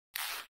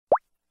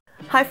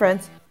Hi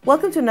friends,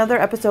 welcome to another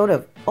episode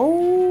of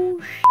Oh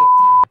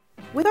Shit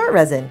with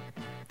ArtResin.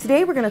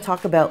 Today we're going to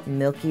talk about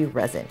milky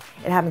resin.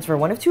 It happens for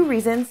one of two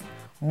reasons,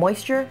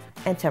 moisture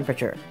and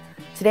temperature.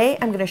 Today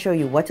I'm going to show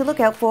you what to look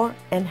out for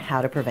and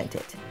how to prevent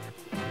it.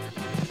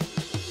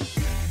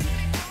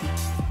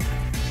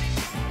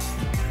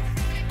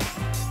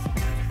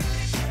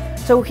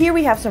 So here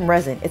we have some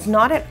resin. It's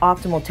not at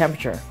optimal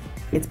temperature.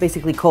 It's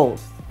basically cold,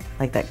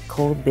 like that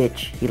cold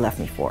bitch he left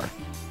me for.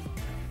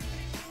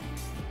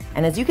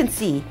 And as you can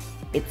see,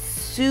 it's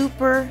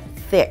super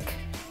thick.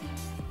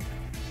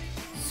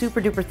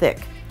 Super duper thick.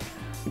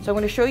 So I'm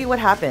going to show you what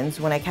happens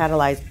when I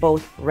catalyze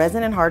both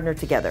resin and hardener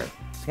together.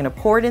 I'm going to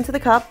pour it into the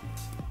cup.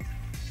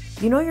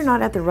 You know you're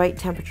not at the right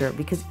temperature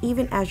because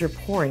even as you're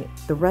pouring,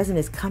 the resin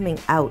is coming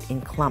out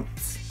in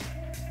clumps.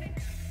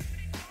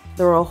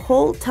 There are a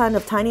whole ton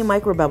of tiny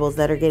micro bubbles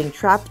that are getting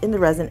trapped in the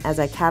resin as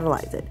I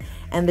catalyze it,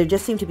 and they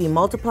just seem to be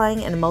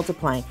multiplying and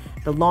multiplying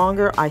the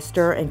longer I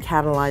stir and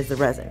catalyze the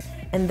resin.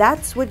 And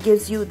that's what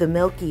gives you the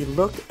milky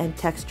look and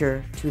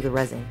texture to the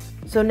resin.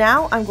 So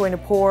now I'm going to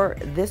pour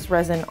this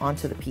resin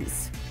onto the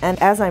piece. And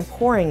as I'm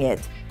pouring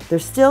it,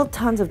 there's still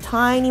tons of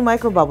tiny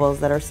micro bubbles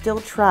that are still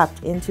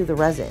trapped into the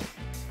resin.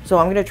 So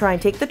I'm going to try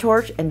and take the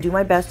torch and do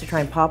my best to try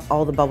and pop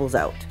all the bubbles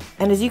out.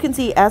 And as you can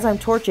see, as I'm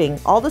torching,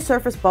 all the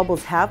surface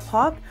bubbles have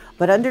popped,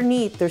 but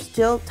underneath there's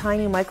still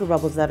tiny micro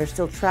bubbles that are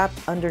still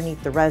trapped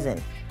underneath the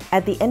resin.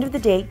 At the end of the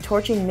day,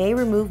 torching may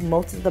remove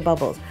most of the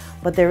bubbles,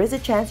 but there is a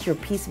chance your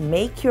piece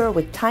may cure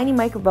with tiny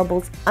micro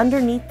bubbles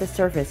underneath the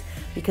surface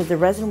because the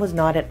resin was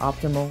not at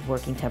optimal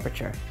working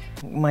temperature.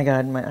 Oh my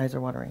God, my eyes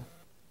are watering.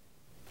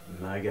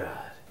 My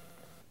God.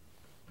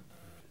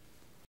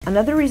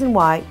 Another reason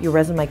why your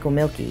resin might go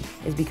milky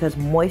is because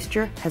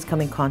moisture has come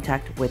in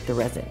contact with the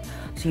resin.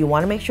 So you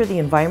want to make sure the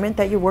environment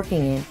that you're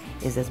working in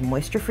is as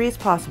moisture-free as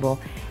possible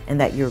and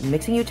that your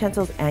mixing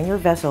utensils and your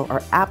vessel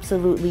are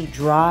absolutely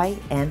dry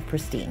and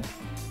pristine.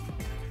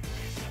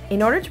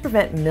 In order to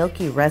prevent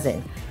milky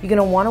resin, you're going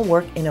to want to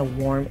work in a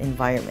warm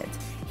environment.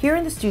 Here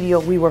in the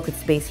studio, we work with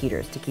space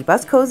heaters to keep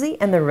us cozy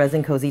and the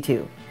resin cozy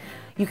too.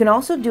 You can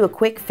also do a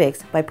quick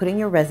fix by putting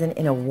your resin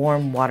in a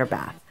warm water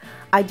bath.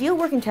 Ideal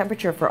working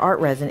temperature for art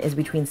resin is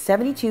between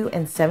 72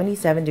 and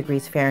 77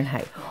 degrees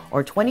Fahrenheit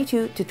or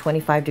 22 to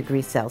 25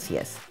 degrees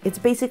Celsius. It's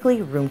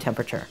basically room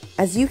temperature.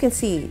 As you can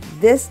see,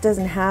 this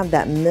doesn't have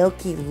that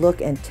milky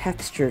look and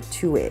texture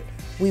to it.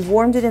 We've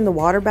warmed it in the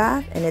water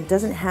bath and it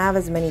doesn't have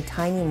as many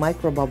tiny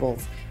micro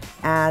bubbles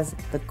as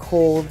the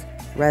cold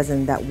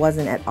resin that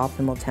wasn't at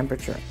optimal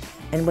temperature.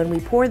 And when we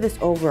pour this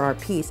over our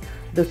piece,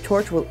 the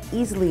torch will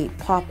easily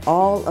pop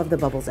all of the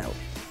bubbles out.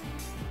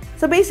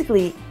 So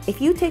basically, if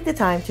you take the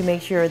time to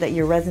make sure that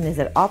your resin is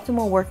at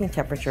optimal working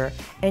temperature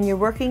and you're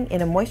working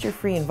in a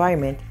moisture-free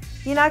environment,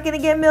 you're not going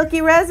to get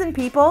milky resin,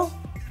 people.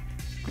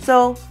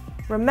 So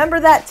remember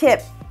that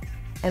tip,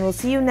 and we'll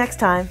see you next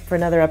time for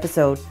another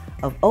episode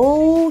of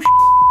Oh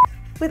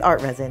Shit with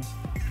ArtResin.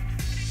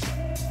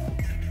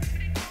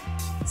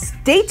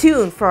 Stay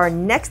tuned for our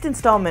next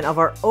installment of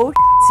our Oh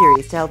Shit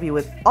series to help you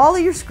with all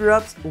of your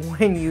screw-ups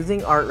when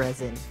using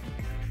ArtResin.